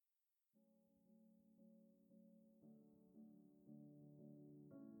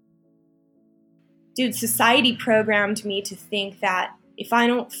dude, society programmed me to think that if I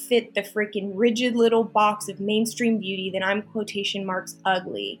don't fit the freaking rigid little box of mainstream beauty, then I'm quotation marks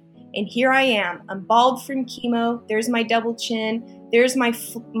ugly. And here I am. I'm bald from chemo. There's my double chin. There's my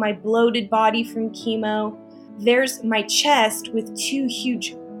bloated body from chemo. There's my chest with 2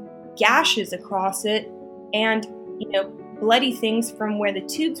 huge gashes across it and, bloody things from where the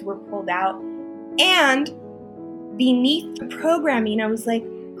tubes were pulled out. And beneath the programming, I was like,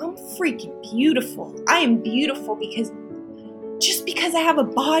 I'm freaking beautiful. I am beautiful because I have a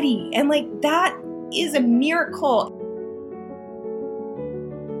body. And that is a miracle.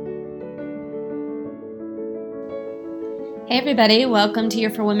 Hey everybody, welcome to your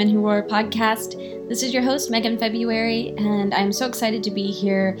For Women Who Roar podcast. This is your host, Megan February, and I'm so excited to be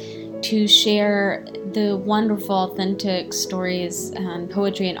here to share the wonderful, authentic stories and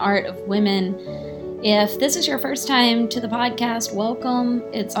poetry and art of women. If this is your first time to the podcast, welcome.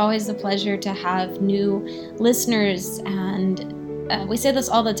 It's always a pleasure to have new listeners, and we say this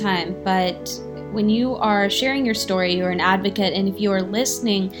all the time, but when you are sharing your story, you're an advocate, and if you are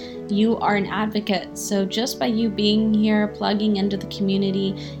listening, you are an advocate. So just by you being here, plugging into the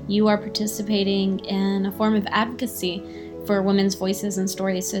community, you are participating in a form of advocacy for women's voices and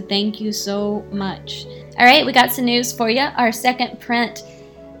stories. So thank you so much. All right, we got some news for you. Our second print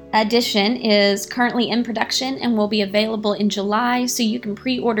edition is currently in production and will be available in July. So you can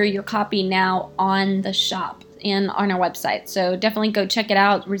pre-order your copy now on the shop and on our website. So definitely go check it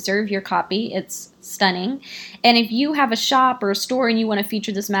out. Reserve your copy. It's stunning. And if you have a shop or a store and you want to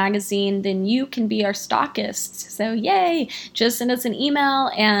feature this magazine, then you can be our stockist. So yay! Just send us an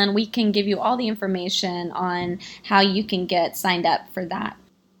email and we can give you all the information on how you can get signed up for that.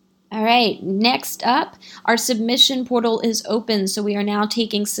 All right, next up, our submission portal is open. So we are now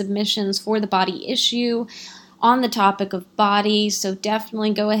taking submissions for the body issue on the topic of body, so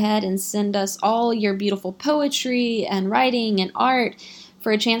definitely go ahead and send us all your beautiful poetry and writing and art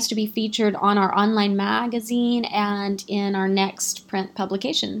for a chance to be featured on our online magazine and in our next print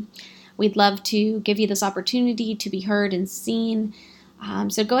publication. We'd love to give you this opportunity to be heard and seen,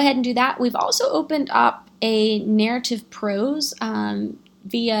 so go ahead and do that. We've also opened up a narrative prose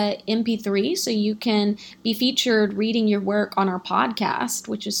via MP3, so you can be featured reading your work on our podcast,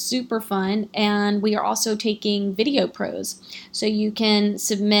 which is super fun. And we are also taking video prose, so you can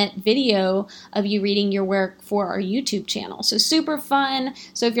submit video of you reading your work for our YouTube channel. So super fun.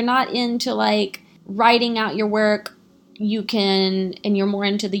 So if you're not into writing out your work, you can, and you're more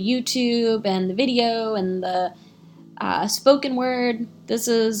into the YouTube and the video and the spoken word, this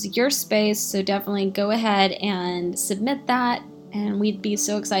is your space. So definitely go ahead and submit that. And we'd be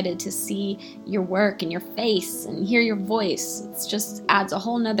so excited to see your work and your face and hear your voice. It just adds a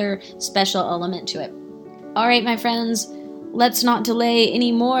whole nother special element to it. All right, my friends, let's not delay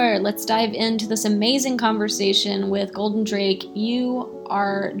anymore. Let's dive into this amazing conversation with Golden Drake. You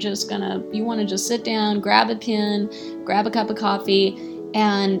want to just sit down, grab a pen, grab a cup of coffee,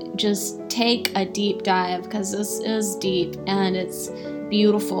 and just take a deep dive, because this is deep and it's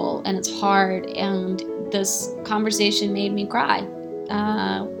beautiful and it's hard, and this conversation made me cry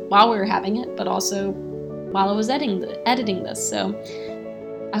while we were having it, but also while I was editing this. So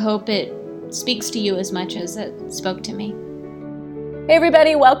I hope it speaks to you as much as it spoke to me. Hey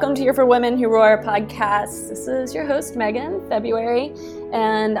everybody, welcome to your For Women Who Roar podcast. This is your host, Megan February,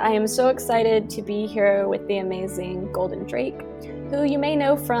 and I am so excited to be here with the amazing Golden Drake, who you may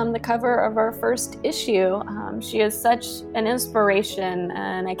know from the cover of our first issue. She is such an inspiration,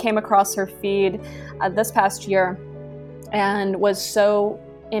 and I came across her feed this past year and was so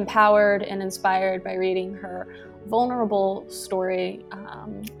empowered and inspired by reading her vulnerable story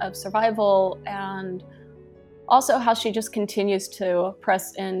of survival, and also how she just continues to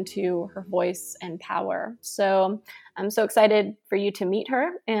press into her voice and power. So I'm so excited for you to meet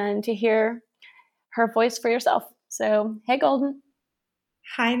her and to hear her voice for yourself. So, hey, Golden.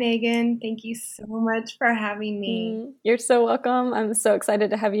 Hi, Megan. Thank you so much for having me. You're so welcome. I'm so excited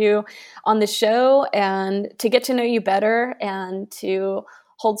to have you on the show and to get to know you better and to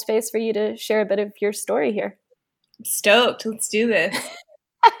hold space for you to share a bit of your story here. I'm stoked. Let's do this.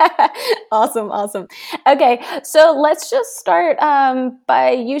 Awesome. Okay, so let's just start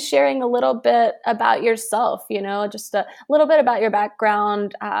by you sharing a little bit about yourself, just a little bit about your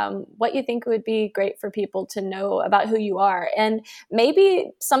background, what you think would be great for people to know about who you are, and maybe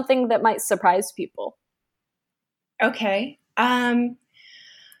something that might surprise people. Okay.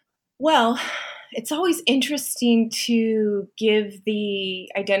 Well, it's always interesting to give the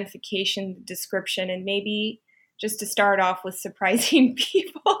identification, the description, and maybe just to start off with surprising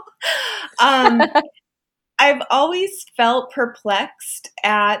people. I've always always felt perplexed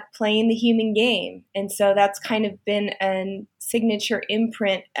at playing the human game. And so that's kind of been a signature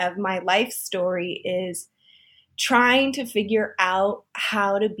imprint of my life story, is trying to figure out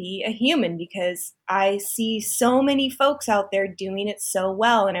how to be a human, because I see so many folks out there doing it so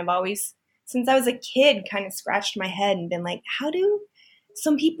well. And I've always, since I was a kid, kind of scratched my head and been like, how do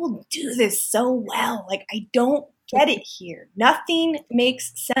some people do this so well? Like, I don't get it here. Nothing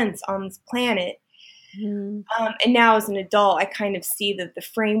makes sense on this planet. Mm. And now as an adult, I kind of see that the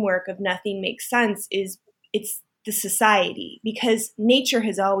framework of nothing makes sense is it's the society, because nature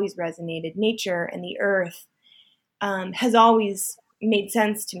has always resonated. Nature and the earth has always made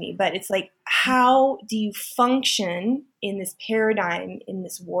sense to me. But it's like, how do you function in this paradigm, in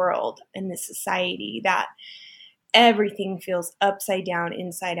this world, in this society that everything feels upside down,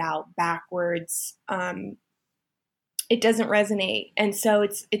 inside out, backwards? It doesn't resonate. And so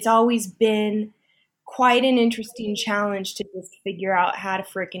it's always been quite an interesting challenge to just figure out how to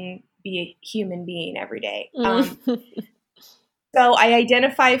frickin' be a human being every day. So I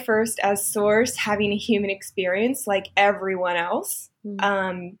identify first as source, having a human experience like everyone else.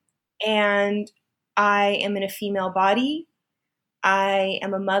 And I am in a female body. I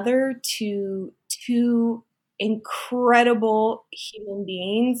am a mother to two incredible human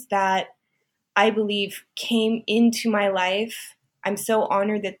beings that I believe came into my life. I'm so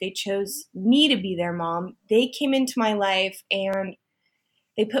honored that they chose me to be their mom. They came into my life and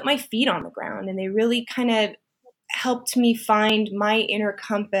they put my feet on the ground, and they really kind of helped me find my inner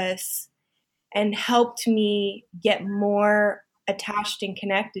compass and helped me get more attached and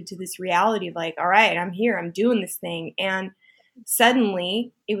connected to this reality of like, all right, I'm here, I'm doing this thing. And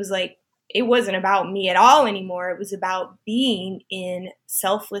suddenly it was like, it wasn't about me at all anymore. It was about being in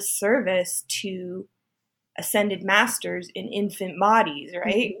selfless service to ascended masters in infant bodies,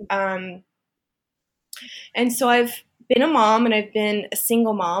 right? And so I've been a mom, and I've been a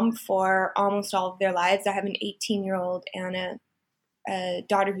single mom for almost all of their lives. I have an 18-year-old and a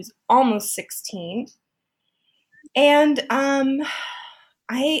daughter who's almost 16. And I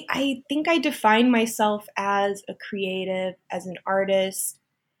think I define myself as a creative, as an artist.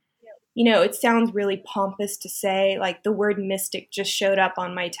 You know, it sounds really pompous to say, like the word mystic just showed up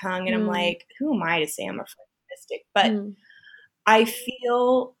on my tongue, and I'm like, who am I to say I'm a mystic? But I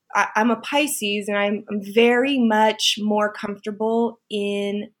feel I'm a Pisces, and I'm very much more comfortable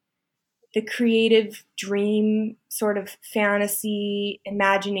in the creative dream sort of fantasy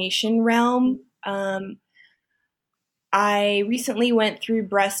imagination realm. I recently went through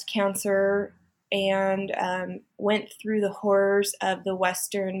breast cancer and went through the horrors of the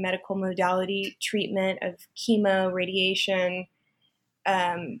Western medical modality treatment of chemo, radiation,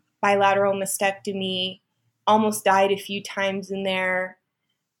 bilateral mastectomy, almost died a few times in there.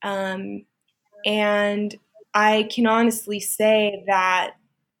 And I can honestly say that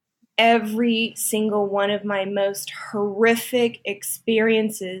every single one of my most horrific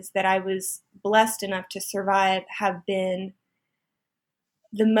experiences that I was blessed enough to survive have been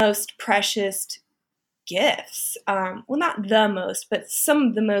the most precious gifts. Well, not the most, but some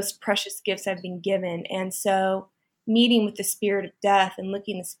of the most precious gifts I've been given. And so meeting with the spirit of death and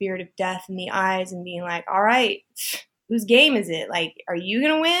looking the spirit of death in the eyes and being like, all right, whose game is it? Like, are you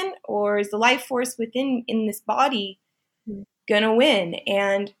going to win, or is the life force within in this body going to win?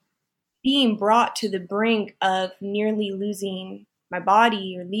 And being brought to the brink of nearly losing my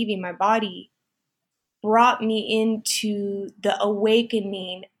body or leaving my body brought me into the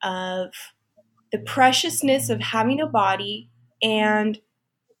awakening of the preciousness of having a body and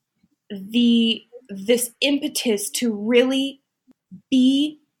this impetus to really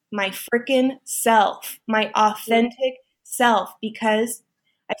be my frickin' self, my authentic self, because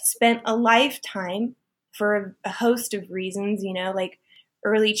I've spent a lifetime for a host of reasons, you know, like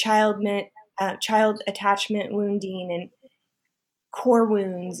early child attachment wounding and core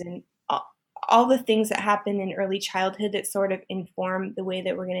wounds and all the things that happen in early childhood that sort of inform the way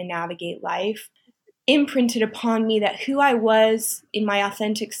that we're going to navigate life, imprinted upon me that who I was in my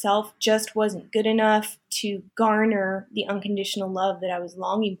authentic self just wasn't good enough to garner the unconditional love that I was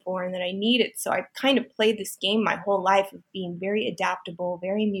longing for and that I needed. So I kind of played this game my whole life of being very adaptable,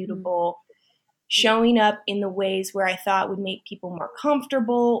 very mutable, showing up in the ways where I thought would make people more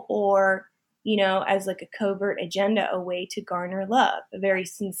comfortable, or, you know, as like a covert agenda, a way to garner love, a very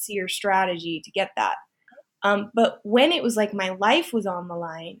sincere strategy to get that. But when it was like my life was on the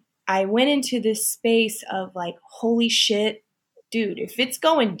line, I went into this space of like, holy shit, dude, if it's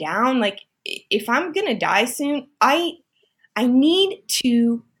going down, like if I'm going to die soon, I need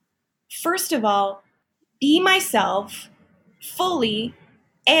to, first of all, be myself fully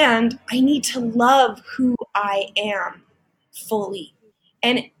And I need to love who I am fully.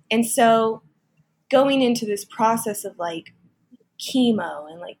 And so going into this process of like chemo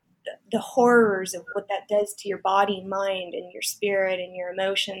and like the horrors of what that does to your body and mind and your spirit and your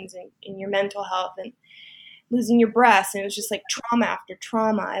emotions and your mental health, and losing your breast. And it was just like trauma after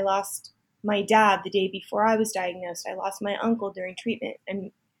trauma. I lost my dad the day before I was diagnosed. I lost my uncle during treatment.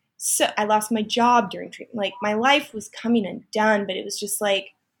 And so I lost my job during treatment. Like my life was coming undone, but it was just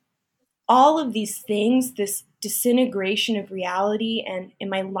like all of these things, this disintegration of reality, and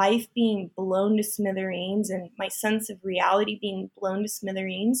my life being blown to smithereens and my sense of reality being blown to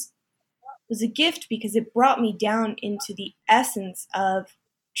smithereens was a gift, because it brought me down into the essence of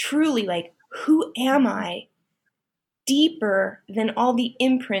truly like, who am I, deeper than all the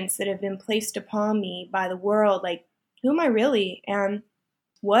imprints that have been placed upon me by the world. Like, who am I really? And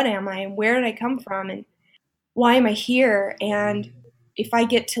what am I? And where did I come from? And why am I here? And if I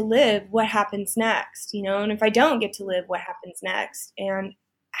get to live, what happens next? You know, and if I don't get to live, what happens next? And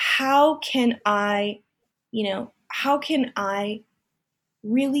how can I, how can I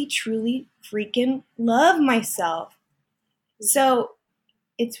really, truly freaking love myself? So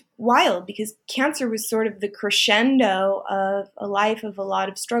it's wild, because cancer was sort of the crescendo of a life of a lot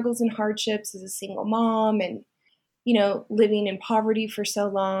of struggles and hardships as a single mom, and, living in poverty for so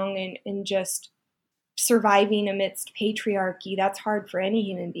long, and just surviving amidst patriarchy. That's hard for any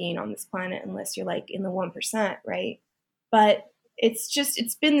human being on this planet, unless you're like in the 1%, right? But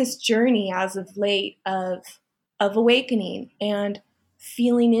it's been this journey as of late of awakening and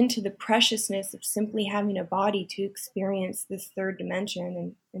feeling into the preciousness of simply having a body to experience this third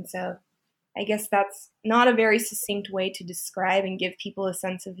dimension. And so I guess that's not a very succinct way to describe and give people a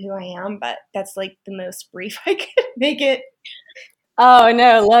sense of who I am, but that's like the most brief I could make it. Oh,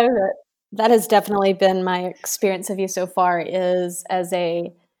 no, love it. That has definitely been my experience of you so far, is as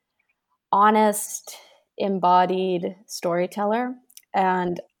a honest, embodied storyteller.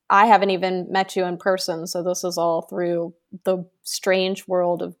 And I haven't even met you in person, so this is all through the strange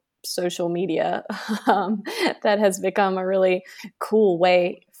world of social media that has become a really cool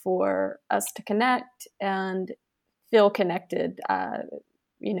way for us to connect and feel connected,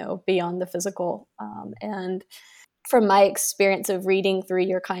 beyond the physical. And from my experience of reading through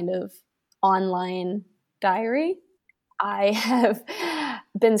your kind of online diary, I have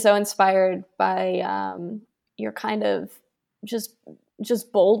been so inspired by your kind of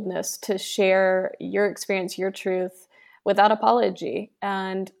just boldness to share your experience, your truth, without apology.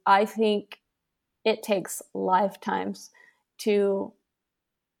 And I think it takes lifetimes to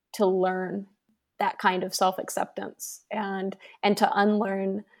learn that kind of self-acceptance, and to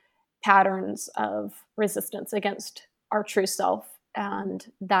unlearn patterns of resistance against our true self,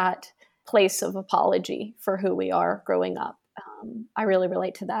 and that place of apology for who we are growing up. I really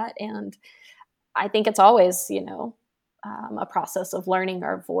relate to that. And I think it's always, a process of learning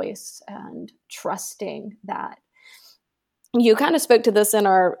our voice and trusting that. You kind of spoke to this in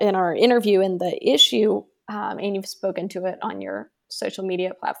our interview in the issue, and you've spoken to it on your social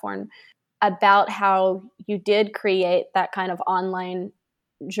media platform, about how you did create that kind of online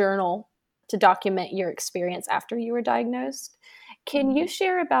journal to document your experience after you were diagnosed. Can you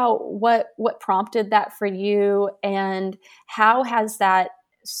share about what prompted that for you, and how has that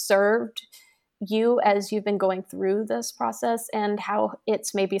served you as you've been going through this process, and how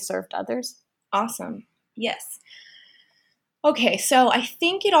it's maybe served others? Awesome. Yes. Okay, so I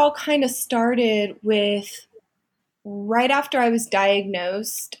think it all kind of started with right after I was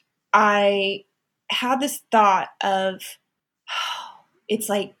diagnosed. I had this thought of, it's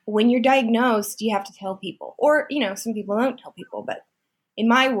like when you're diagnosed, you have to tell people, or, some people don't tell people, but in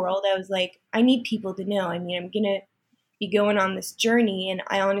my world, I was like, I need people to know. I mean, I'm going to be going on this journey, and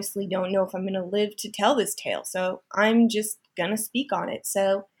I honestly don't know if I'm going to live to tell this tale. So I'm just going to speak on it.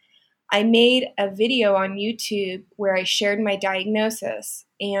 So I made a video on YouTube where I shared my diagnosis,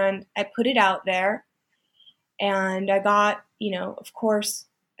 and I put it out there, and I got, of course,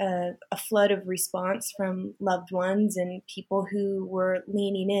 a flood of response from loved ones and people who were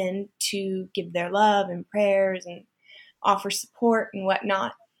leaning in to give their love and prayers and offer support and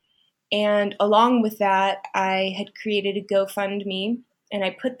whatnot. And along with that, I had created a GoFundMe, and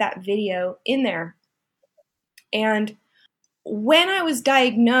I put that video in there. And when I was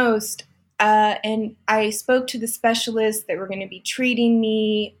diagnosed, and I spoke to the specialists that were going to be treating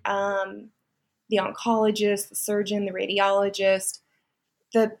me, the oncologist, the surgeon, the radiologist,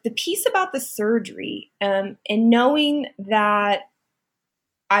 the piece about the surgery, and knowing that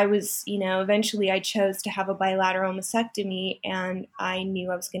I was, eventually I chose to have a bilateral mastectomy, and I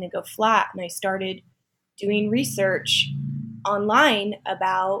knew I was going to go flat, and I started doing research online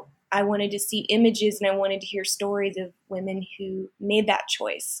about, I wanted to see images and I wanted to hear stories of women who made that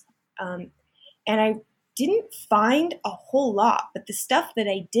choice. And I didn't find a whole lot, but the stuff that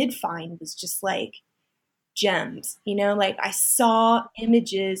I did find was just like gems, like I saw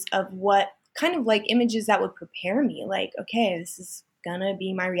images of what kind of like images that would prepare me, like, okay, this is gonna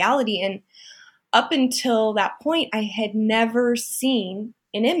be my reality. And up until that point, I had never seen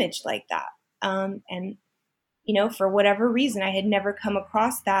an image like that. And for whatever reason, I had never come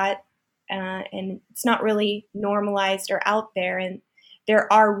across that. And it's not really normalized or out there. And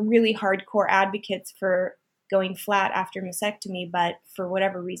there are really hardcore advocates for going flat after mastectomy, but for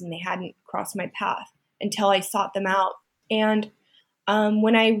whatever reason, they hadn't crossed my path until I sought them out. And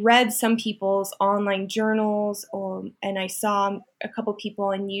when I read some people's online journals, and I saw a couple people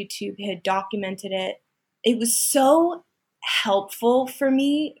on YouTube had documented it, it was so helpful for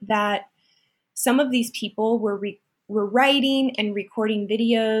me that some of these people were writing and recording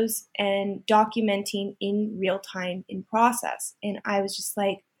videos and documenting in real time in process. And I was just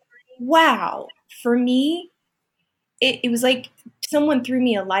like, wow, for me, it was like someone threw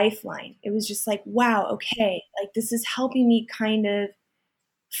me a lifeline. It was just like, wow, okay, like this is helping me kind of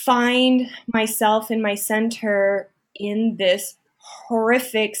find myself and my center in this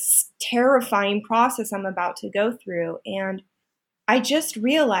horrific, terrifying process I'm about to go through. And I just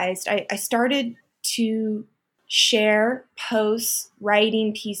realized I started to share posts,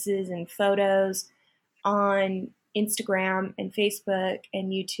 writing pieces, and photos on Instagram and Facebook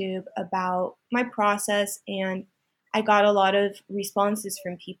and YouTube about my process. And I got a lot of responses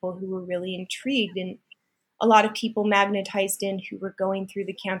from people who were really intrigued, and a lot of people magnetized in who were going through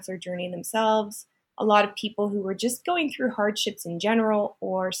the cancer journey themselves, a lot of people who were just going through hardships in general,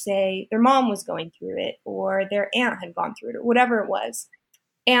 or say their mom was going through it, or their aunt had gone through it, or whatever it was.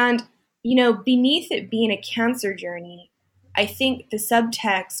 And, beneath it being a cancer journey, I think the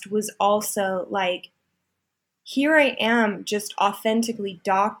subtext was also like, here I am just authentically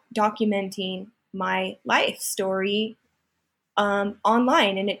documenting my life story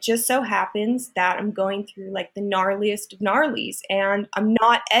online. And it just so happens that I'm going through like the gnarliest of gnarlies, and I'm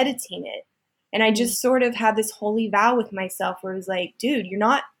not editing it. And I just sort of had this holy vow with myself where it was like, dude, you're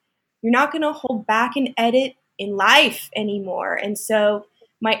not going to hold back an edit in life anymore. And so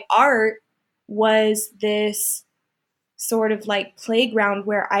my art was this sort of like playground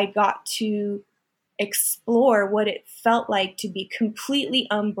where I got to explore what it felt like to be completely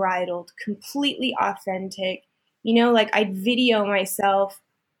unbridled, completely authentic. Like I'd video myself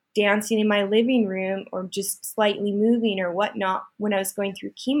dancing in my living room or just slightly moving or whatnot when I was going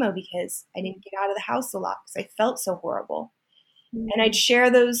through chemo, because I didn't get out of the house a lot because I felt so horrible. Mm-hmm. And I'd share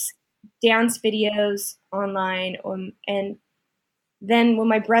those dance videos online. And then when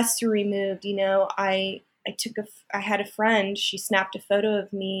my breasts were removed, I had a friend, she snapped a photo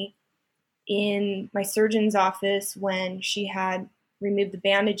of me in my surgeon's office when she had removed the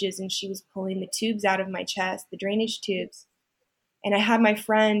bandages and she was pulling the tubes out of my chest, the drainage tubes. And I had my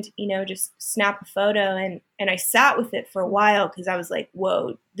friend, just snap a photo, and I sat with it for a while because I was like,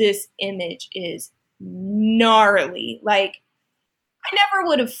 whoa, this image is gnarly. Like, I never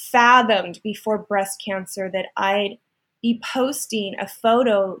would have fathomed before breast cancer that I'd be posting a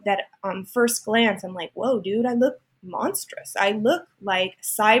photo that on first glance, I'm like, whoa, dude, I look monstrous. I look like a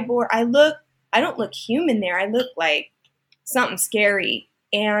cyborg. I don't look human there. I look like something scary.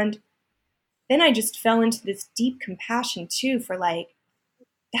 And then I just fell into this deep compassion too for like,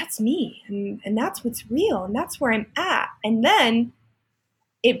 that's me, and that's what's real, and that's where I'm at. And then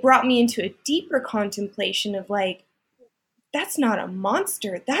it brought me into a deeper contemplation of like, that's not a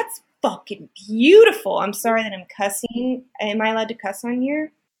monster. That's fucking beautiful. I'm sorry that I'm cussing. Am I allowed to cuss on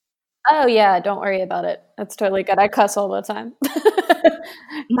here? Oh, yeah. Don't worry about it. That's totally good. I cuss all the time.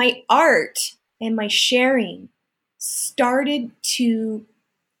 My art and my sharing started to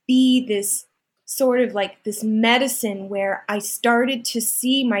be this sort of like this medicine where I started to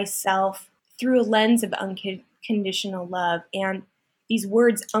see myself through a lens of unconditional love. And these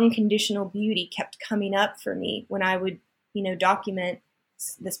words, unconditional beauty, kept coming up for me when I would, document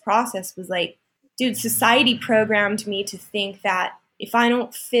this process. Was like, dude, society programmed me to think that if I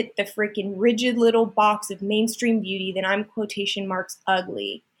don't fit the freaking rigid little box of mainstream beauty, then I'm quotation marks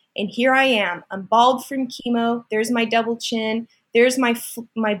ugly. And here I am. I'm bald from chemo. There's my double chin. There's my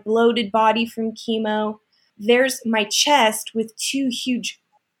bloated body from chemo. There's my chest with 2 huge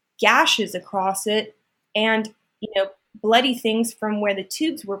gashes across it, and bloody things from where the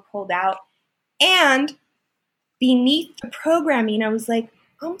tubes were pulled out. And beneath the programming, I was like,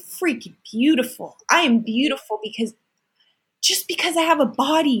 I'm freaking beautiful. I am beautiful because I have a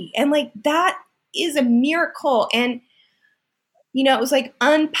body, and like that is a miracle. And it was like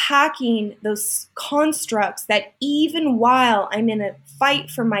unpacking those constructs that even while I'm in a fight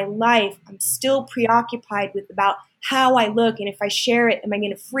for my life, I'm still preoccupied with about how I look. And if I share it, am I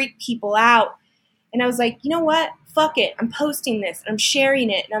going to freak people out? And I was like, you know what? Fuck it. I'm posting this and I'm sharing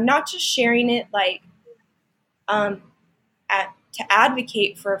it. And I'm not just sharing it like um, to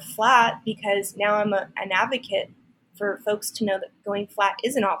advocate for a flat, because now I'm an advocate for folks to know that going flat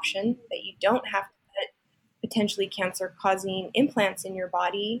is an option, that you don't have to put potentially cancer-causing implants in your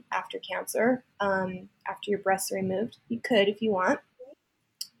body after cancer, after your breasts are removed. You could if you want,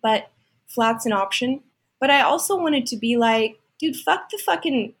 but flat's an option. But I also wanted to be like, dude, fuck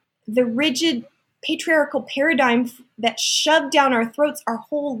the rigid patriarchal paradigm that shoved down our throats our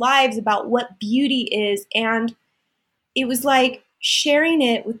whole lives about what beauty is. And it was like sharing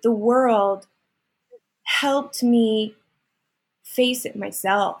it with the world helped me face it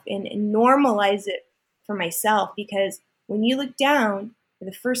myself and normalize it for myself, because when you look down for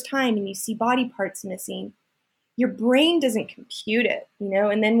the first time and you see body parts missing, your brain doesn't compute it,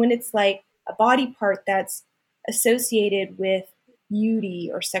 and then when it's like a body part that's associated with beauty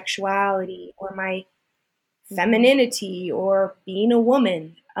or sexuality or my femininity or being a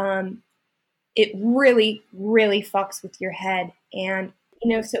woman, it really, really fucks with your head. And,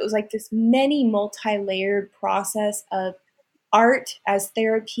 so it was like this many multi-layered process of art as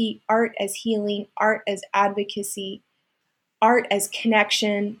therapy, art as healing, art as advocacy, art as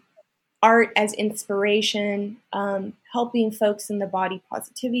connection, art as inspiration, helping folks in the body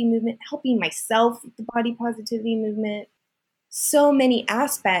positivity movement, helping myself with the body positivity movement, so many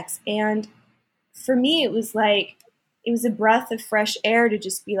aspects. And for me, it was a breath of fresh air to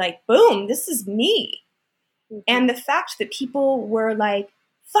just be like, boom, this is me. And the fact that people were like,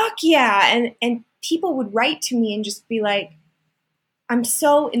 fuck yeah. And people would write to me and just be like, I'm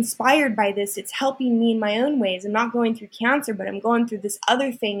so inspired by this. It's helping me in my own ways. I'm not going through cancer, but I'm going through this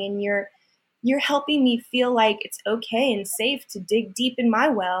other thing. And you're helping me feel like it's okay and safe to dig deep in my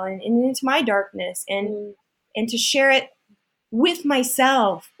well and into my darkness and to share it with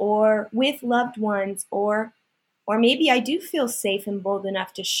myself or with loved ones, or maybe I do feel safe and bold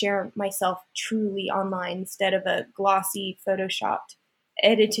enough to share myself truly online instead of a glossy, photoshopped,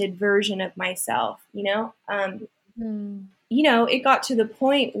 edited version of myself, it got to the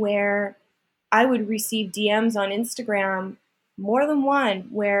point where I would receive DMs on Instagram, more than one,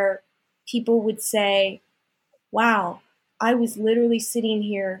 where people would say, wow, I was literally sitting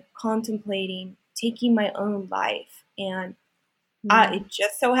here contemplating taking my own life. And it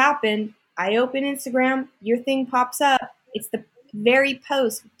just so happened, I open Instagram, your thing pops up. It's the very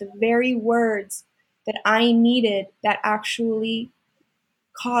post, the very words that I needed that actually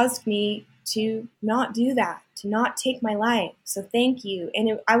caused me to not do that, to not take my life. So thank you.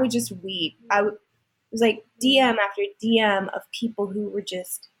 And I would just weep. It was like DM after DM of people who were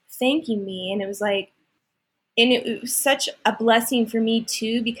just thanking me. And it was like, and it was such a blessing for me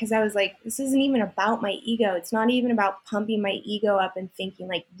too, because I was like, this isn't even about my ego. It's not even about pumping my ego up and thinking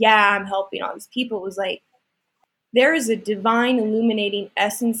like, yeah, I'm helping all these people. It was like, there is a divine illuminating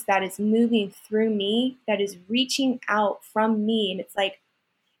essence that is moving through me, that is reaching out from me. And it's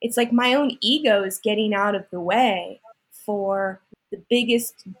like my own ego is getting out of the way for the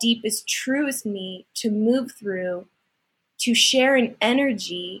biggest, deepest, truest me to move through, to share an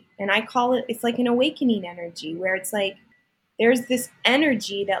energy. And I call it's like an awakening energy, where it's like there's this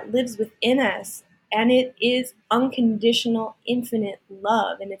energy that lives within us, and it is unconditional, infinite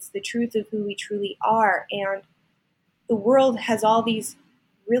love. And it's the truth of who we truly are. And the world has all these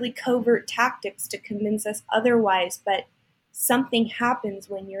really covert tactics to convince us otherwise, but something happens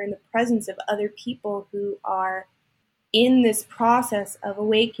when you're in the presence of other people who are in this process of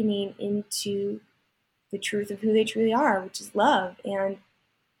awakening into the truth of who they truly are, which is love. And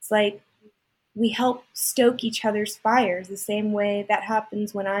it's like we help stoke each other's fires the same way that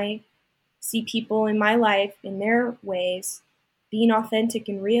happens when I see people in my life in their ways being authentic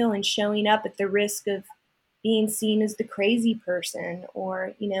and real and showing up at the risk of being seen as the crazy person,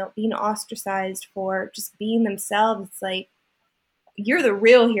 or being ostracized for just being themselves. It's like, you're the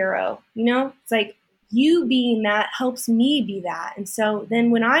real hero, it's like you being that helps me be that. And so then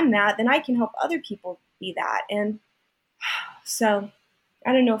when I'm that, then I can help other people be that. And so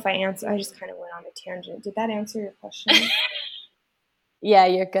I don't know if I just kind of went on a tangent. Did that answer your question? Yeah,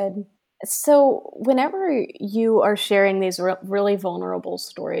 you're good. So whenever you are sharing these really vulnerable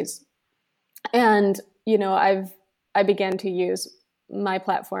stories, and I began to use my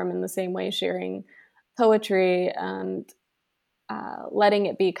platform in the same way, sharing poetry and letting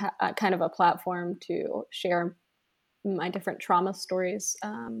it be kind of a platform to share my different trauma stories.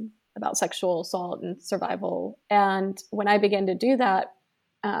 about sexual assault and survival. And when I began to do that,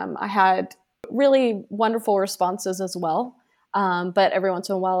 I had really wonderful responses as well. But every once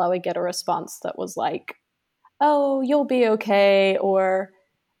in a while, I would get a response that was like, oh, you'll be okay. Or,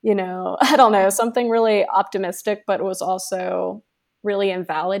 I don't know, something really optimistic, but it was also really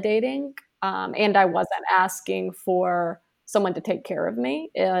invalidating. And I wasn't asking for someone to take care of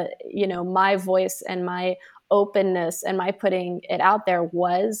me. My voice and my openness and my putting it out there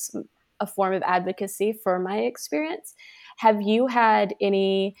was a form of advocacy for my experience. Have you had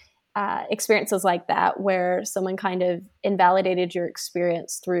any experiences like that where someone kind of invalidated your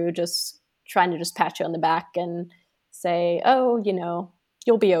experience through just trying to just pat you on the back and say, oh,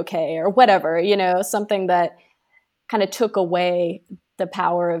 you'll be okay, or whatever, something that kind of took away the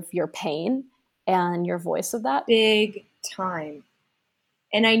power of your pain and your voice of that? Big time.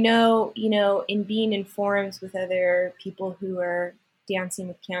 And I know, in being in forums with other people who are dancing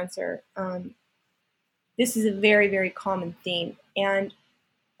with cancer, this is a very, very common theme. And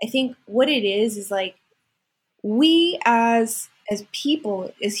I think what it is like, we as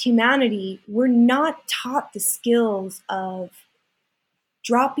people, as humanity, we're not taught the skills of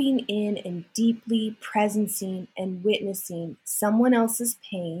dropping in and deeply presencing and witnessing someone else's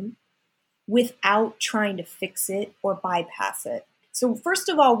pain without trying to fix it or bypass it. So first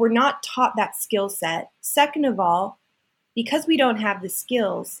of all, we're not taught that skill set. Second of all, because we don't have the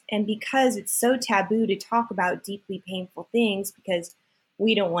skills and because it's so taboo to talk about deeply painful things, because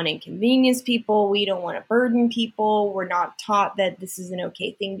we don't want to inconvenience people, we don't want to burden people, we're not taught that this is an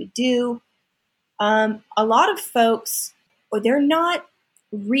okay thing to do. A lot of folks, or they're not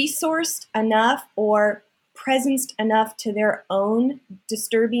resourced enough or presenced enough to their own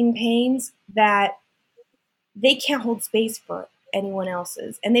disturbing pains that they can't hold space for anyone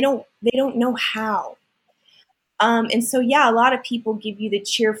else's, and they don't know how. And so, yeah, a lot of people give you the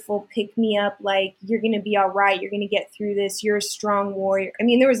cheerful pick me up, like, you're going to be all right. You're going to get through this. You're a strong warrior. I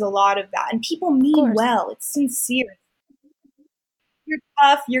mean, there was a lot of that, and people mean well. It's sincere. You're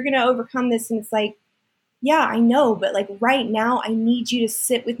tough. You're going to overcome this. And it's like, yeah, I know, but like right now, I need you to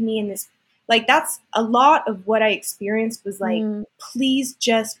sit with me in this. Like, that's a lot of what I experienced was like, please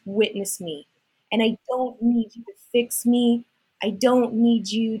just witness me. And I don't need you to fix me. I don't need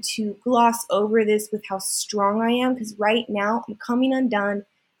you to gloss over this with how strong I am, because right now I'm coming undone.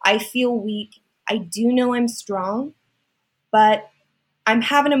 I feel weak. I do know I'm strong, but I'm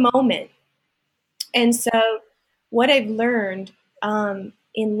having a moment. And so what I've learned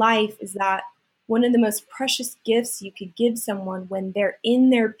in life is that one of the most precious gifts you could give someone when they're in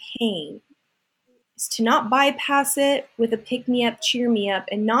their pain is to not bypass it with a pick me up, cheer me up,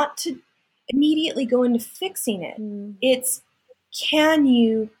 and not to immediately go into fixing it. It's, can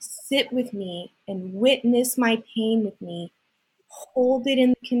you sit with me and witness my pain with me, hold it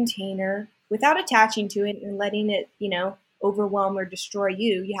in the container without attaching to it and letting it, overwhelm or destroy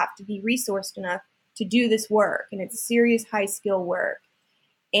you. You have to be resourced enough to do this work, and it's serious high skill work.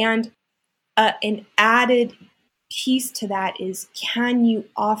 And an added piece to that is, can you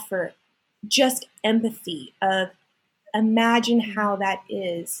offer just empathy of, imagine how that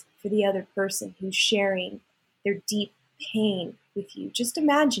is for the other person who's sharing their deep pain with you. Just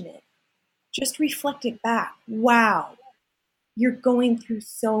imagine it. Just reflect it back. Wow, you're going through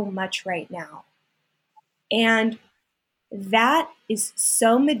so much right now. And that is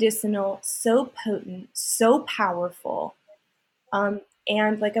so medicinal, so potent, so powerful.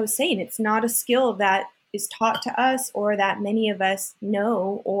 And like I was saying, it's not a skill that is taught to us or that many of us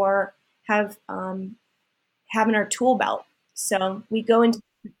know or have in our tool belt. So we go into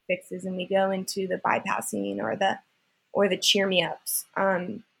fixes and we go into the bypassing or the cheer me ups.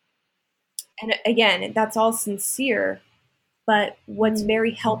 And again, that's all sincere. But what's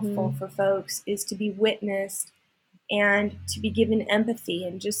very helpful for folks is to be witnessed and to be given empathy,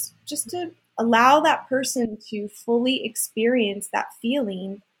 and just to allow that person to fully experience that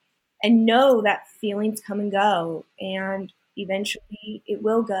feeling and know that feelings come and go, and eventually it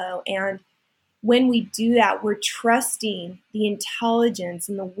will go. And when we do that, we're trusting the intelligence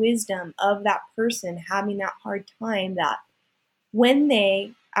and the wisdom of that person having that hard time, that when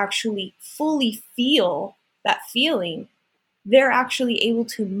they actually fully feel that feeling, they're actually able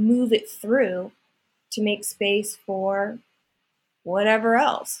to move it through to make space for whatever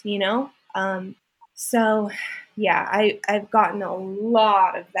else, So, yeah, I've gotten a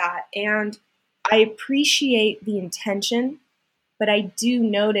lot of that, and I appreciate the intention, but I do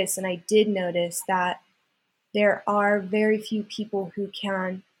notice, and I did notice, that there are very few people who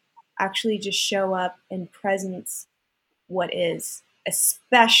can actually just show up and presence what is,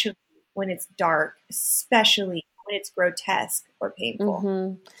 especially when it's dark, especially when it's grotesque or painful.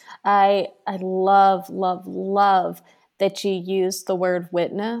 Mm-hmm. I love that you use the word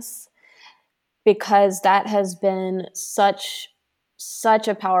witness, because that has been such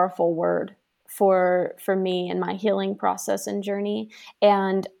a powerful word for me in my healing process and journey.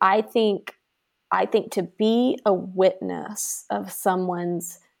 And I think to be a witness of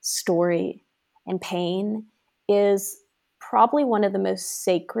someone's story and pain is probably one of the most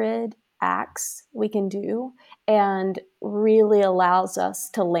sacred acts we can do, and really allows us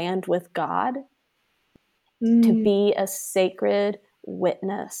to land with God, to be a sacred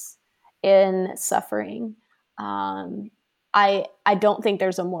witness in suffering. I don't think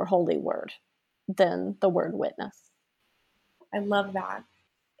there's a more holy word than the word witness. I love that.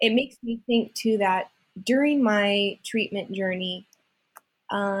 It makes me think too that during my treatment journey,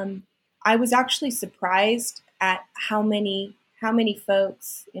 I was actually surprised at how many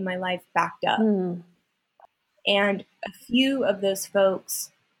folks in my life backed up, and a few of those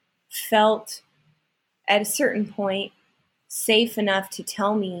folks felt at a certain point safe enough to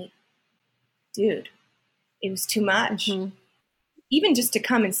tell me, dude, it was too much. Mm-hmm. Even just to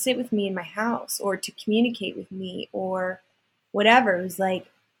come and sit with me in my house or to communicate with me or whatever. It was like,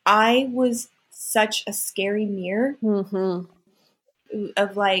 I was such a scary mirror Mm-hmm.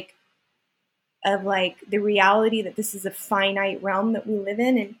 of like the reality that this is a finite realm that we live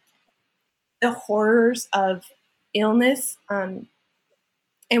in, and the horrors of illness, and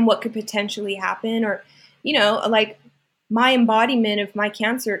what could potentially happen. Or, like, my embodiment of my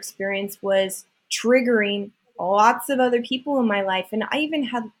cancer experience was triggering lots of other people in my life. And I even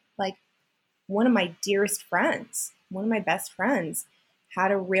had, like, one of my dearest friends, one of my best friends,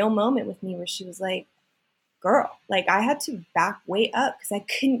 had a real moment with me where she was like, girl, like, I had to back way up because I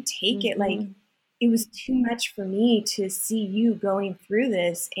couldn't take it. Like, it was too much for me to see you going through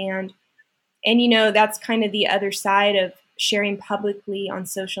this. And that's kind of the other side of sharing publicly on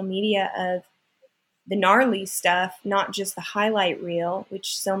social media of the gnarly stuff, not just the highlight reel,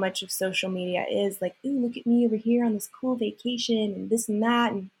 which so much of social media is like, ooh, look at me over here on this cool vacation and this and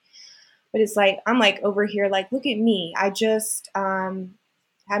that. But it's like, I'm like over here, like, look at me. I just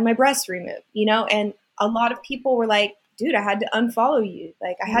had my breast removed, and a lot of people were like, dude, I had to unfollow you.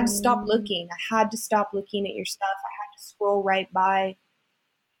 Like, I had to stop looking. I had to stop looking at your stuff. I had to scroll right by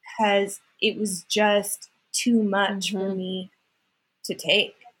because it was just too much for me to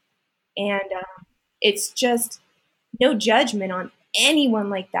take. And it's just no judgment on anyone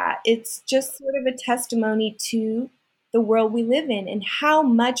like that. It's just sort of a testimony to the world we live in and how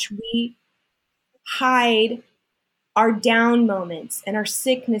much we hide our down moments and our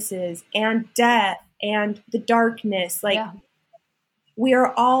sicknesses and death and the darkness. Like, we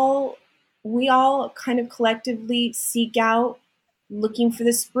all kind of collectively seek out looking for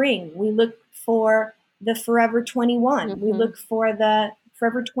the spring. We look for the Forever 21. We look for the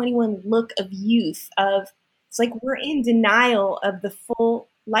Forever 21 look of youth. It's like we're in denial of the full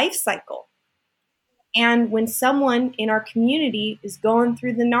life cycle. And when someone in our community is going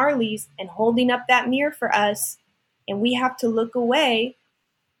through the gnarlies and holding up that mirror for us, and we have to look away,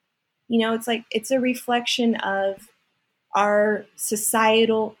 it's like it's a reflection of our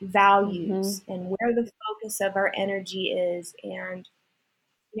societal values and where the focus of our energy is. And,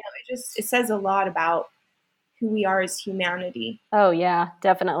 it says a lot about who we are as humanity. Oh yeah,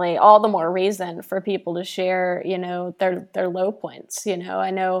 definitely. All the more reason for people to share, their low points.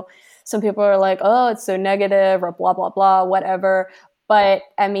 I know some people are like, oh, it's so negative or blah, blah, blah, whatever. But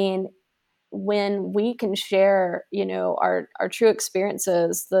I mean, when we can share, our true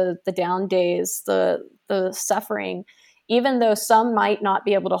experiences, the down days, the suffering, even though some might not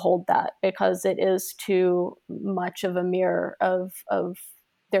be able to hold that because it is too much of a mirror of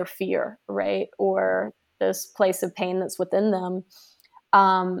their fear, right? Or this place of pain that's within them,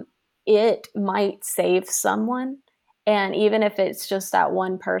 it might save someone. And even if it's just that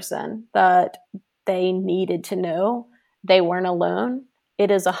one person that they needed to know they weren't alone,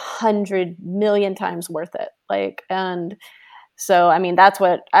 it is 100 million times worth it. Like, and so, I mean, that's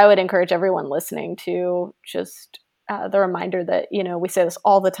what I would encourage everyone listening to, just the reminder that, we say this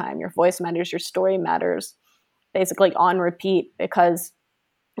all the time, your voice matters, your story matters, basically on repeat, because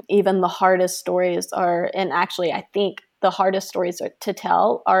even the hardest stories are, and actually I think the hardest stories to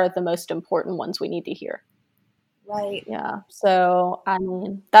tell are the most important ones we need to hear. Right. Yeah. So,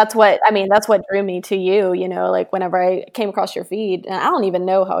 that's what drew me to you, like whenever I came across your feed, and I don't even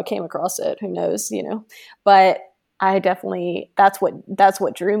know how I came across it, who knows, but I definitely, that's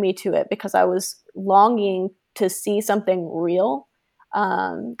what drew me to it, because I was longing to see something real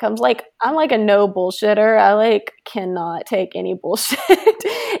Comes like, I'm like a no bullshitter. I like cannot take any bullshit.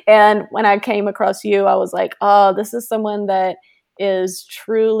 And when I came across you, I was like, oh, this is someone that is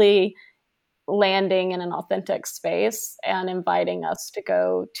truly landing in an authentic space and inviting us to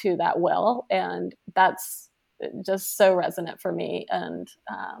go to that well. And that's just so resonant for me. And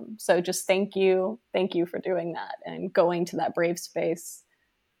so just thank you for doing that and going to that brave space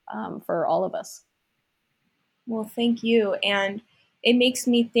for all of us. Well, thank you. And it makes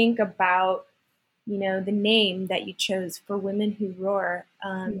me think about, the name that you chose for Women Who Roar.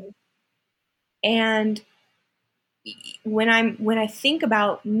 And when I think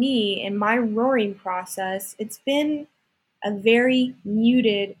about me and my roaring process, it's been a very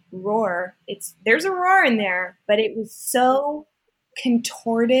muted roar. There's a roar in there, but it was so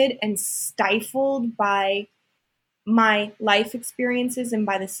contorted and stifled by my life experiences and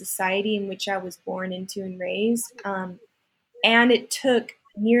by the society in which I was born into and raised. And it took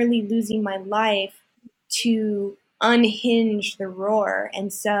nearly losing my life to unhinge the roar.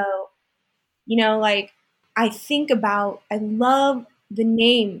 And so, like I love the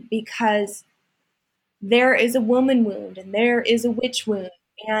name because there is a woman wound and there is a witch wound.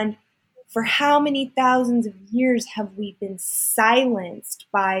 And for how many thousands of years have we been silenced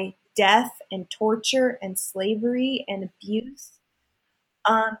by death and torture and slavery and abuse?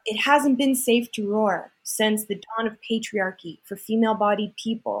 It hasn't been safe to roar since the dawn of patriarchy for female-bodied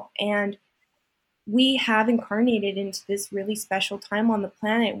people. And we have incarnated into this really special time on the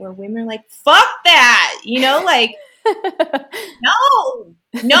planet where women are like, fuck that, like,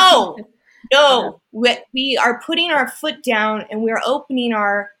 no. We are putting our foot down and we're opening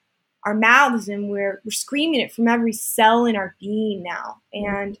our mouths and we're screaming it from every cell in our being now.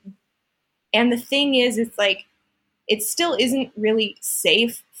 And the thing is, it's like, it still isn't really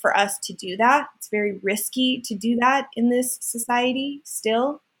safe for us to do that. It's very risky to do that in this society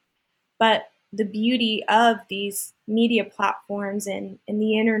still. But the beauty of these media platforms and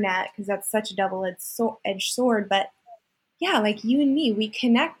the internet, because that's such a double-edged sword, but yeah, like you and me, we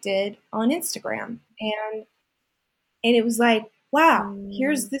connected on Instagram, and it was like, wow,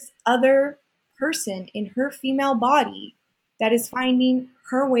 here's this other person in her female body that is finding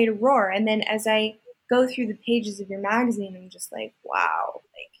her way to roar. And then as I go through the pages of your magazine, I'm just like, wow,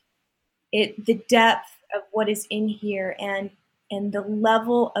 like the depth of what is in here and the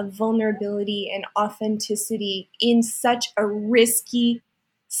level of vulnerability and authenticity in such a risky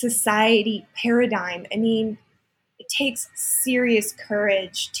society paradigm. I mean, it takes serious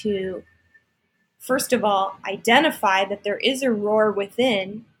courage to, first of all, identify that there is a roar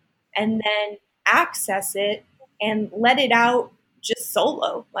within and then access it and let it out just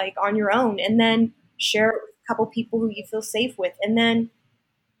solo, like on your own, and then share it with a couple people who you feel safe with. And then,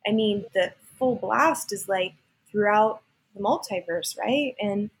 I mean, the full blast is like throughout the multiverse, right?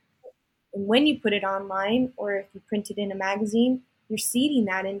 And when you put it online or if you print it in a magazine, you're seeding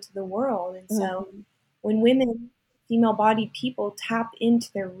that into the world. And so when women, female-bodied people tap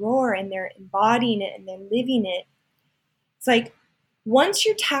into their roar and they're embodying it and they're living it, it's like once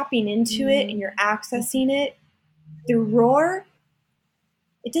you're tapping into it and you're accessing it, the roar,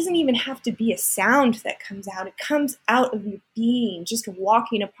 it doesn't even have to be a sound that comes out. It comes out of your being, just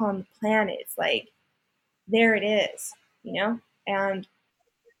walking upon the planet. It's like, there it is, And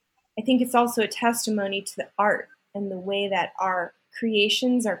I think it's also a testimony to the art and the way that our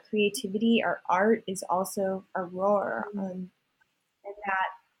creations, our creativity, our art is also a roar. And that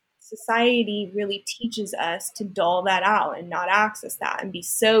society really teaches us to dull that out and not access that and be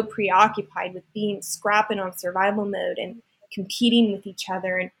so preoccupied with being scrapping on survival mode and competing with each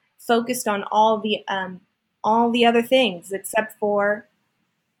other and focused on all the other things except for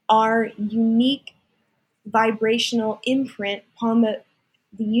our unique vibrational imprint upon the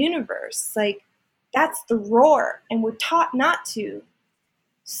universe. Like, that's the roar, and we're taught not to.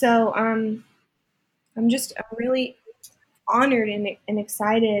 So I'm really honored and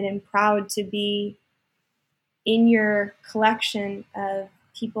excited and proud to be in your collection of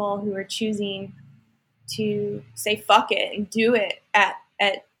people who are choosing to say fuck it and do it at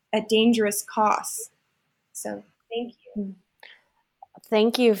dangerous costs. So thank you.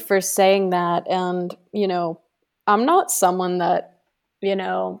 Thank you for saying that. And, I'm not someone that,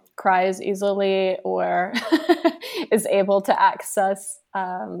 cries easily or is able to access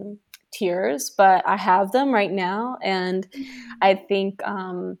tears, but I have them right now. And I think,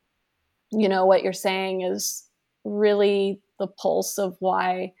 what you're saying is really the pulse of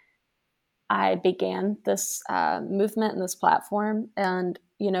why I began this movement and this platform. And,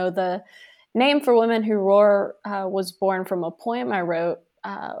 the name for Women Who Roar was born from a poem I wrote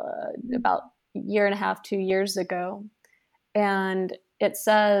about a year and a half, 2 years ago. And it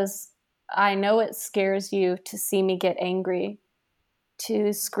says, I know it scares you to see me get angry,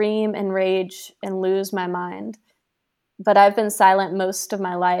 to scream and rage and lose my mind. But I've been silent most of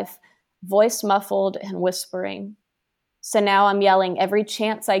my life, voice muffled and whispering. So now I'm yelling every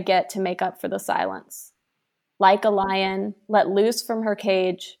chance I get to make up for the silence. Like a lion, let loose from her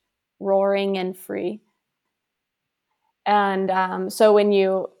cage, roaring and free. And so when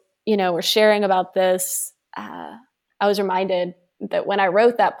you were sharing about this, I was reminded that when I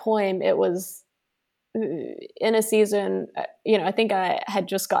wrote that poem, it was in a season, I think I had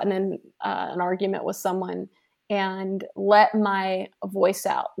just gotten in an argument with someone and let my voice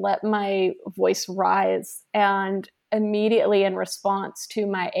out, let my voice rise. And immediately in response to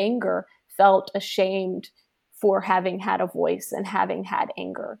my anger, felt ashamed for having had a voice and having had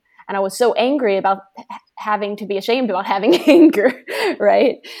anger. And I was so angry about having to be ashamed about having anger,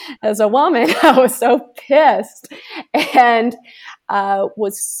 right? As a woman, I was so pissed and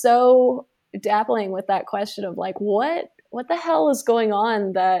was so dabbling with that question of like, what the hell is going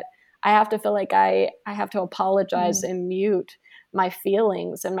on that I have to feel like I have to apologize and mute my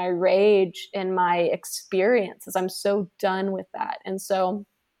feelings and my rage and my experiences. I'm so done with that. And so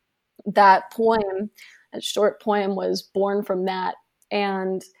that poem, a short poem, was born from that.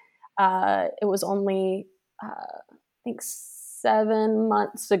 And it was only, I think 7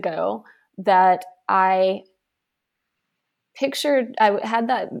 months ago that I had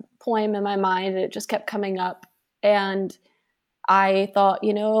that poem in my mind, and it just kept coming up. And I thought,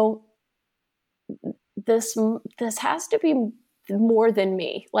 this has to be more than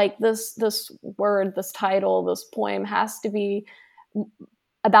me. Like this word, this title, this poem has to be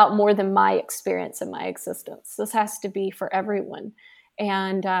about more than my experience and my existence. This has to be for everyone.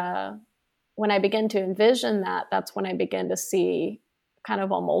 And when I begin to envision that, that's when I begin to see kind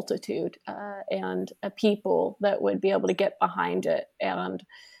of a multitude and a people that would be able to get behind it. And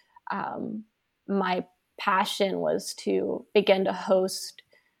my passion was to begin to host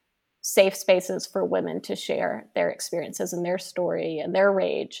safe spaces for women to share their experiences and their story and their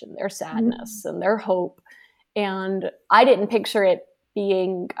rage and their sadness and their hope. And I didn't picture it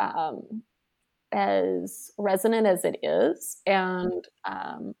being as resonant as it is. And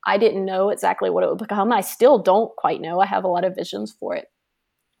I didn't know exactly what it would become. I still don't quite know. I have a lot of visions for it.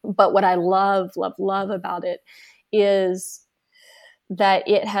 But what I love about it is that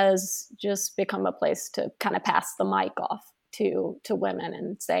it has just become a place to kind of pass the mic off to women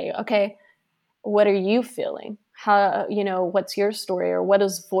and say, okay, what are you feeling? How, what's your story? Or what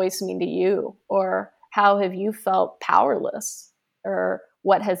does voice mean to you? Or how have you felt powerless? Or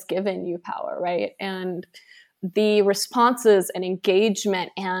what has given you power, right? And the responses and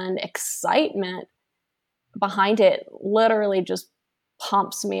engagement and excitement behind it literally just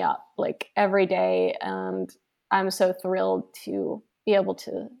pumps me up like every day. And I'm so thrilled to be able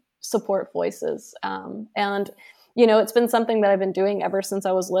to support voices. And, it's been something that I've been doing ever since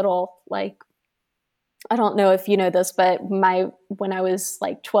I was little. Like, I don't know if you know this, but when I was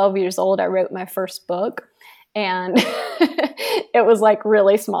like 12 years old, I wrote my first book, and it was like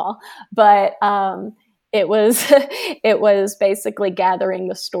really small, but it was basically gathering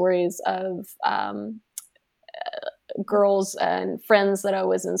the stories of girls and friends that I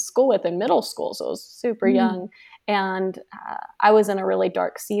was in school with in middle school. So I was super young. And I was in a really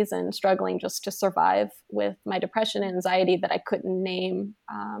dark season, struggling just to survive with my depression and anxiety that I couldn't name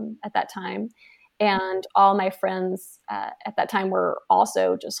at that time. And all my friends at that time were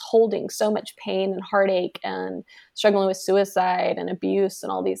also just holding so much pain and heartache and struggling with suicide and abuse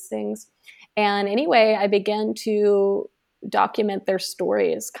and all these things. And anyway, I began to document their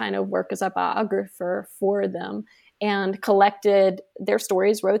stories, kind of work as a biographer for them, and collected their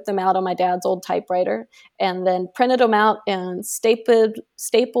stories, wrote them out on my dad's old typewriter, and then printed them out and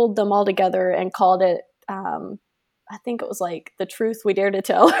stapled them all together and called it, I think it was like The Truth We Dare to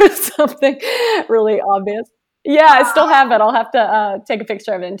Tell or something really obvious. Yeah, I still have it. I'll have to take a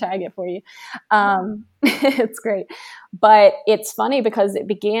picture of it and tag it for you. It's great. But it's funny because it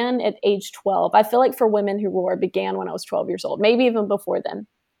began at age 12. I feel like For Women Who Roar began when I was 12 years old, maybe even before then.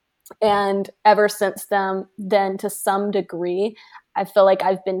 And ever since then, to some degree, I feel like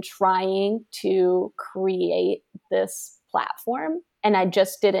I've been trying to create this platform, and I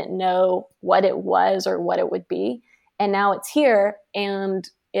just didn't know what it was or what it would be. And now it's here, and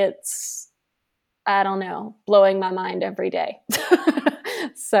it's, I don't know, blowing my mind every day.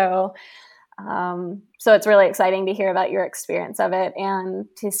 So it's really exciting to hear about your experience of it and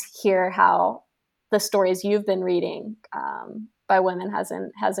to hear how the stories you've been reading by women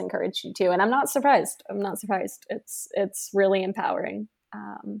has encouraged you too. And I'm not surprised. It's really empowering.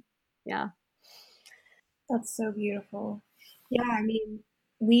 Yeah. That's so beautiful. Yeah, I mean,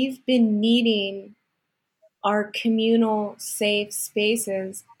 we've been needing our communal safe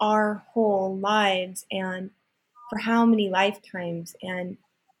spaces our whole lives, and for how many lifetimes, and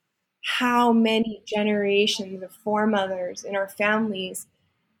how many generations of foremothers in our families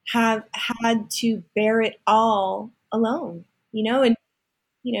have had to bear it all alone, and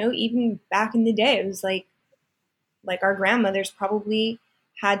even back in the day, it was like our grandmothers probably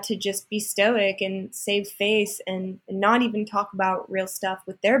had to just be stoic and save face, and not even talk about real stuff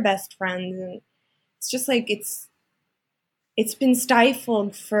with their best friends. And it's just like it's been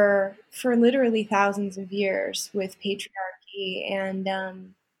stifled for literally thousands of years with patriarchy. And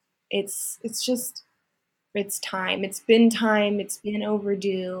it's just it's time. It's been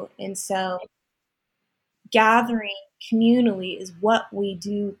overdue. And so gathering communally is what we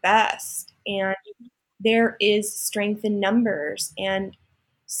do best. And there is strength in numbers. And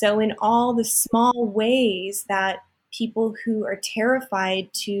so, in all the small ways that people who are terrified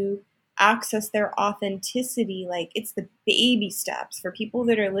to access their authenticity, like it's the baby steps for people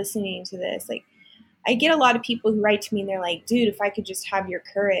that are listening to this. Like, I get a lot of people who write to me and they're like, dude, if I could just have your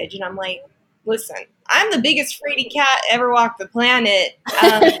courage. And I'm like, listen, I'm the biggest fraidy cat ever walked the planet.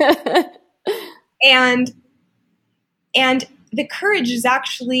 And and the courage is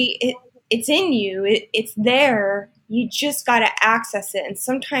actually it's in you. It's there. You just got to access it. And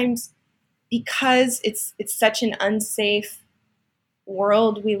sometimes, because it's such an unsafe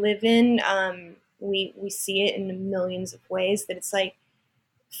world we live in, we see it in millions of ways, that it's like,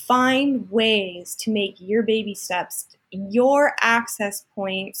 find ways to make your baby steps your access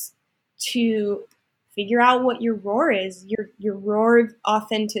points to figure out what your roar is, your roar of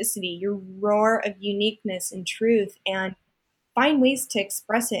authenticity, your roar of uniqueness and truth, and find ways to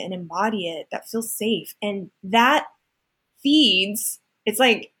express it and embody it that feels safe. And that feeds, it's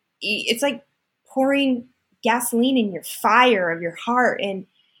like pouring gasoline in your fire of your heart. And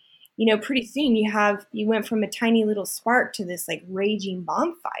pretty soon you went from a tiny little spark to this like raging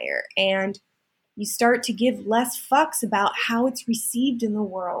bonfire, and you start to give less fucks about how it's received in the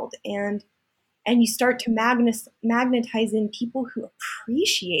world. And you start to magnetize in people who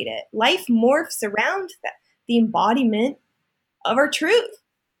appreciate it. Life morphs around the embodiment of our truth.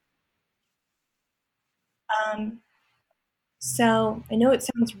 Um, so I know it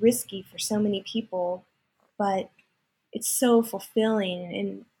sounds risky for so many people, but it's so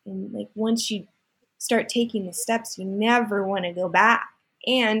fulfilling. And like, once you start taking the steps, you never want to go back.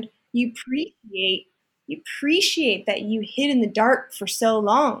 And you appreciate that you hid in the dark for so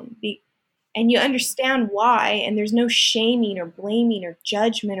long. And you understand why, and there's no shaming or blaming or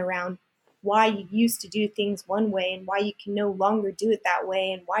judgment around why you used to do things one way and why you can no longer do it that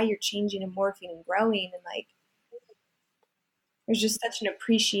way, and why you're changing and morphing and growing. And like, there's just such an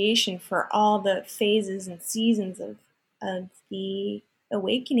appreciation for all the phases and seasons of the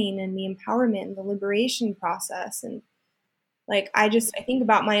awakening and the empowerment and the liberation process. And like, I think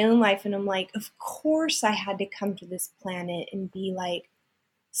about my own life, and I'm like, of course I had to come to this planet and be like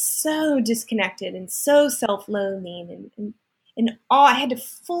so disconnected and so self-loathing, and all I had to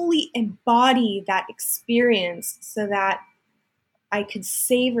fully embody that experience so that I could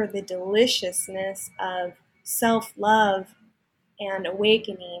savor the deliciousness of self-love and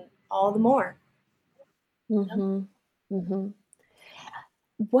awakening all the more. Mm-hmm. Mm-hmm.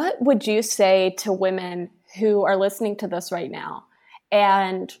 What would you say to women who are listening to this right now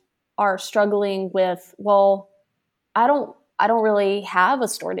and are struggling with, well, I don't really have a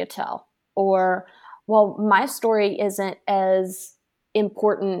story to tell, or, well, my story isn't as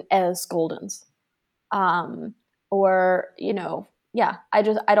important as Golden's, or yeah, I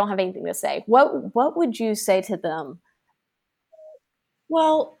don't have anything to say. What would you say to them?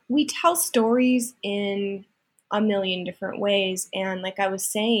 Well, we tell stories in a million different ways. And like I was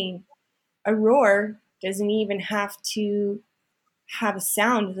saying, a roar doesn't even have to have a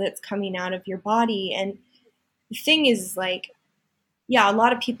sound that's coming out of your body. And the thing is, like, yeah, a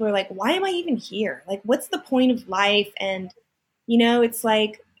lot of people are like, why am I even here? Like, what's the point of life? And, it's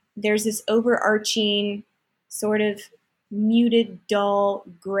like there's this overarching sort of muted, dull,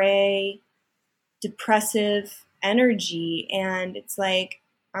 gray, depressive energy. And it's like,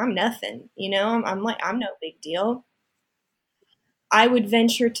 I'm nothing, I'm like, I'm no big deal. I would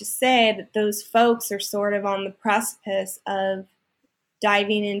venture to say that those folks are sort of on the precipice of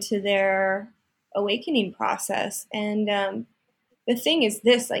diving into their awakening process. And the thing is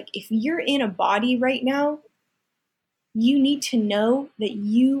this, like, if you're in a body right now, you need to know that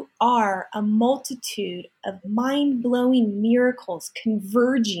you are a multitude of mind-blowing miracles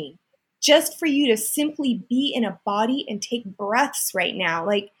converging just for you to simply be in a body and take breaths right now.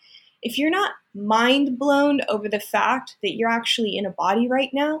 Like, if you're not mind blown over the fact that you're actually in a body right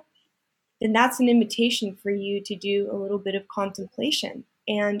now, then that's an invitation for you to do a little bit of contemplation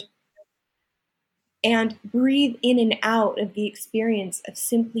and breathe in and out of the experience of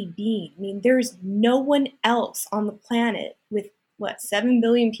simply being. I mean, there's no one else on the planet with, 7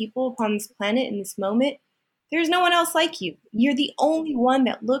 billion people upon this planet in this moment. There's no one else like you. You're the only one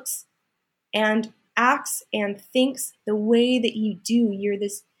that looks and acts and thinks the way that you do. You're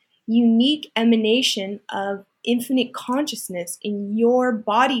this unique emanation of infinite consciousness in your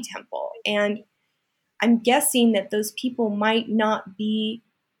body temple. And I'm guessing that those people might not be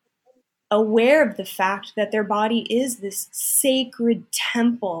aware of the fact that their body is this sacred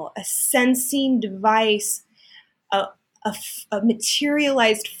temple, a sensing device, a, a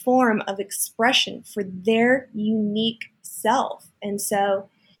materialized form of expression for their unique self. And so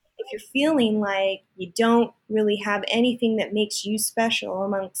if you're feeling like you don't really have anything that makes you special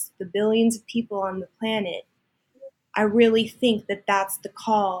amongst the billions of people on the planet, I really think that that's the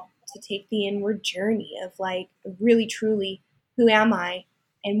call to take the inward journey of like, really truly, who am I?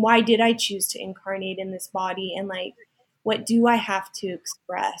 And why did I choose to incarnate in this body? And like, what do I have to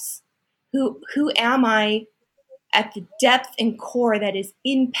express? Who am I at the depth and core that is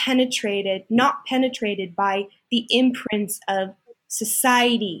impenetrated, not penetrated by the imprints of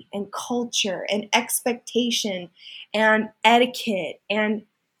society and culture and expectation and etiquette and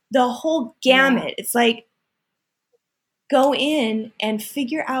the whole gamut. Yeah. It's like, go in and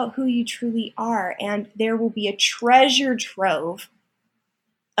figure out who you truly are, and there will be a treasure trove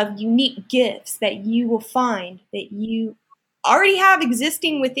of unique gifts that you will find that you already have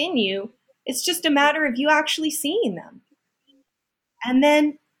existing within you. It's just a matter of you actually seeing them. And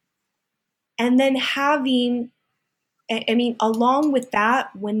then having, I mean, along with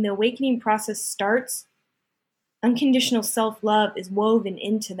that, when the awakening process starts, unconditional self-love is woven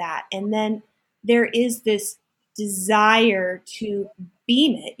into that. And then there is this desire to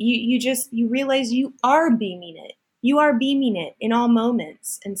beam it. You realize you are beaming it. You are beaming it in all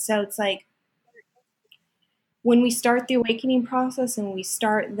moments. And so it's like, when we start the awakening process and we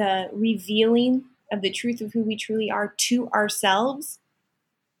start the revealing of the truth of who we truly are to ourselves,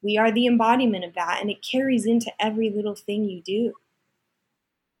 we are the embodiment of that, and it carries into every little thing you do.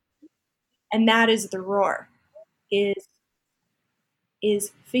 And that is the roar, is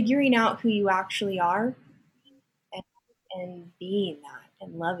figuring out who you actually are and being that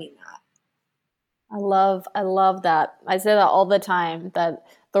and loving that. I love that. I say that all the time, that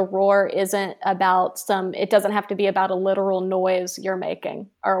the roar isn't about it doesn't have to be about a literal noise you're making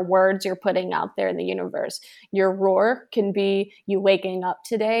or words you're putting out there in the universe. Your roar can be you waking up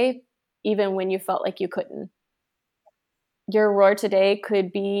today, even when you felt like you couldn't. Your roar today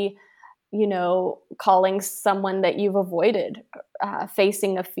could be, calling someone that you've avoided,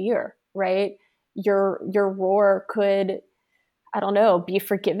 facing a fear, right? Your roar could, I don't know, be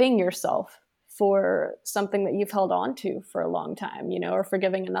forgiving yourself for something that you've held on to for a long time, or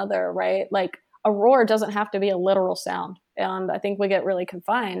forgiving another, right? Like, a roar doesn't have to be a literal sound. And I think we get really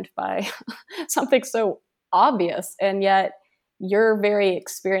confined by something so obvious. And yet your very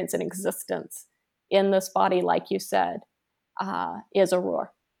experience and existence in this body, like you said, is a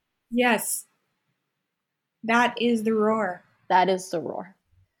roar. Yes. That is the roar. That is the roar.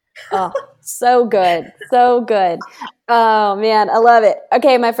 Oh, so good. So good. Oh man, I love it.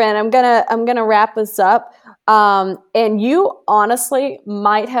 Okay, my friend, I'm gonna wrap this up. And you honestly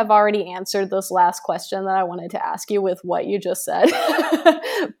might have already answered this last question that I wanted to ask you with what you just said.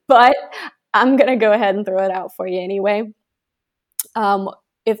 But I'm gonna go ahead and throw it out for you anyway.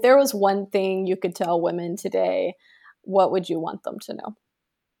 If there was one thing you could tell women today, what would you want them to know?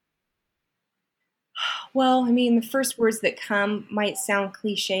 Well, I mean, the first words that come might sound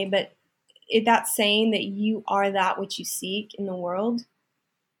cliche, but that's saying that you are that which you seek in the world.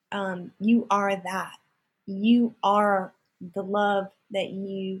 You are that. You are the love that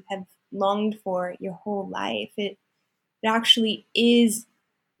you have longed for your whole life. It actually is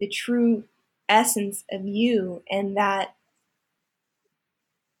the true essence of you, and that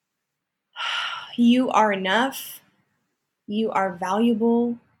you are enough. You are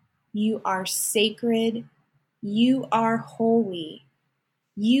valuable. You are sacred. You are holy.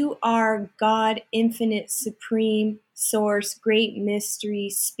 You are God, infinite, supreme, source, great mystery,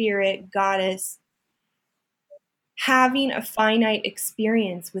 spirit, goddess, having a finite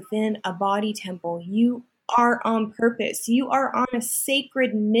experience within a body temple. You are on purpose. You are on a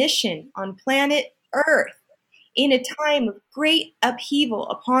sacred mission on planet Earth in a time of great upheaval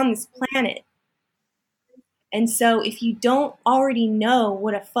upon this planet. And so if you don't already know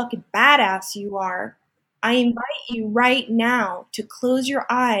what a fucking badass you are, I invite you right now to close your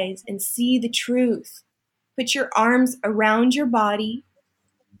eyes and see the truth. Put your arms around your body.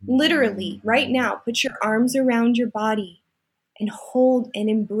 Literally, right now, put your arms around your body and hold and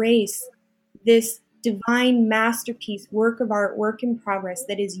embrace this divine masterpiece, work of art, work in progress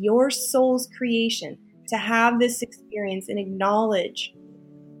that is your soul's creation, to have this experience and acknowledge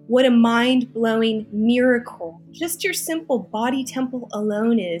what a mind-blowing miracle just your simple body temple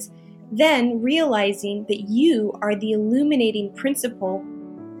alone is. Then realizing that you are the illuminating principle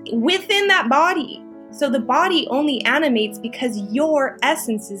within that body. So the body only animates because your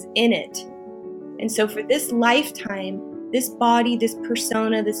essence is in it. And so for this lifetime, this body, this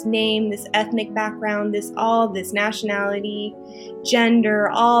persona, this name, this ethnic background, this nationality, gender,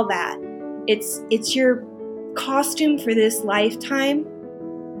 all that, it's your costume for this lifetime.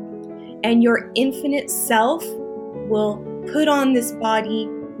 And your infinite self will put on this body,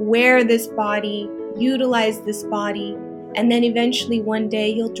 wear this body, utilize this body, and then eventually one day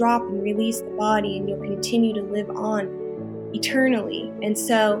you'll drop and release the body and you'll continue to live on eternally. And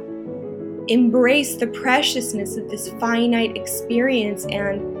so embrace the preciousness of this finite experience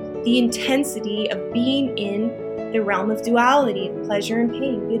and the intensity of being in the realm of duality, of pleasure and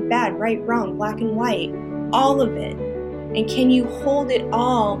pain, good, bad, right, wrong, black and white, all of it. And can you hold it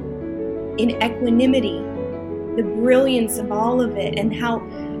all in equanimity, the brilliance of all of it, and how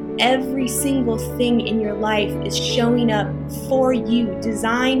every single thing in your life is showing up for you,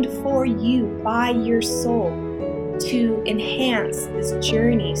 designed for you by your soul to enhance this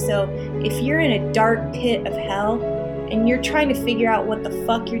journey. So if you're in a dark pit of hell and you're trying to figure out what the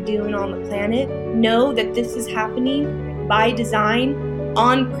fuck you're doing on the planet, know that this is happening by design,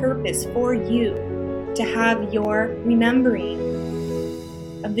 on purpose for you, to have your remembering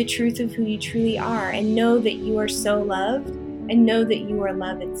of the truth of who you truly are, and know that you are so loved, and know that you are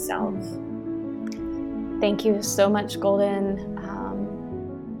love itself. Thank you so much, Golden.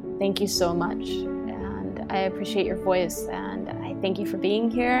 Thank you so much. And I appreciate your voice, and I thank you for being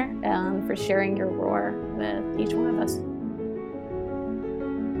here and for sharing your roar with each one of us.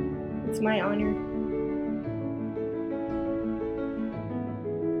 It's my honor.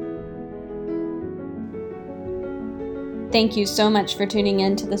 Thank you so much for tuning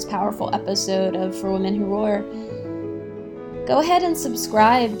in to this powerful episode of For Women Who Roar. Go ahead and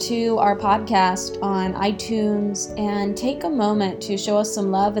subscribe to our podcast on iTunes and take a moment to show us some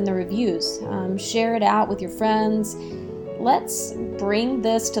love in the reviews. Share it out with your friends. Let's bring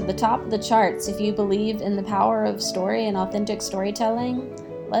this to the top of the charts. If you believe in the power of story and authentic storytelling,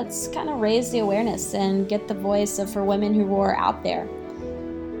 let's kind of raise the awareness and get the voice of For Women Who Roar out there.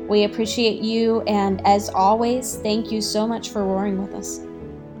 We appreciate you, and as always, thank you so much for roaring with us.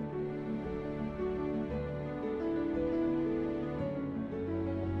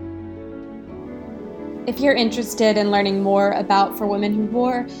 If you're interested in learning more about For Women Who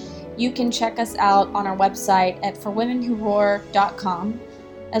Roar, you can check us out on our website at forwomenwhoroar.com,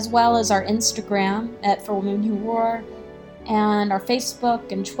 as well as our Instagram at For Women Who Roar, and our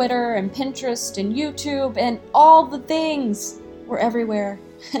Facebook and Twitter and Pinterest and YouTube and all the things. We're everywhere.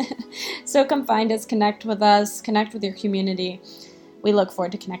 So come find us, connect with us, connect with your community. We look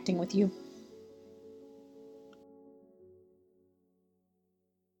forward to connecting with you.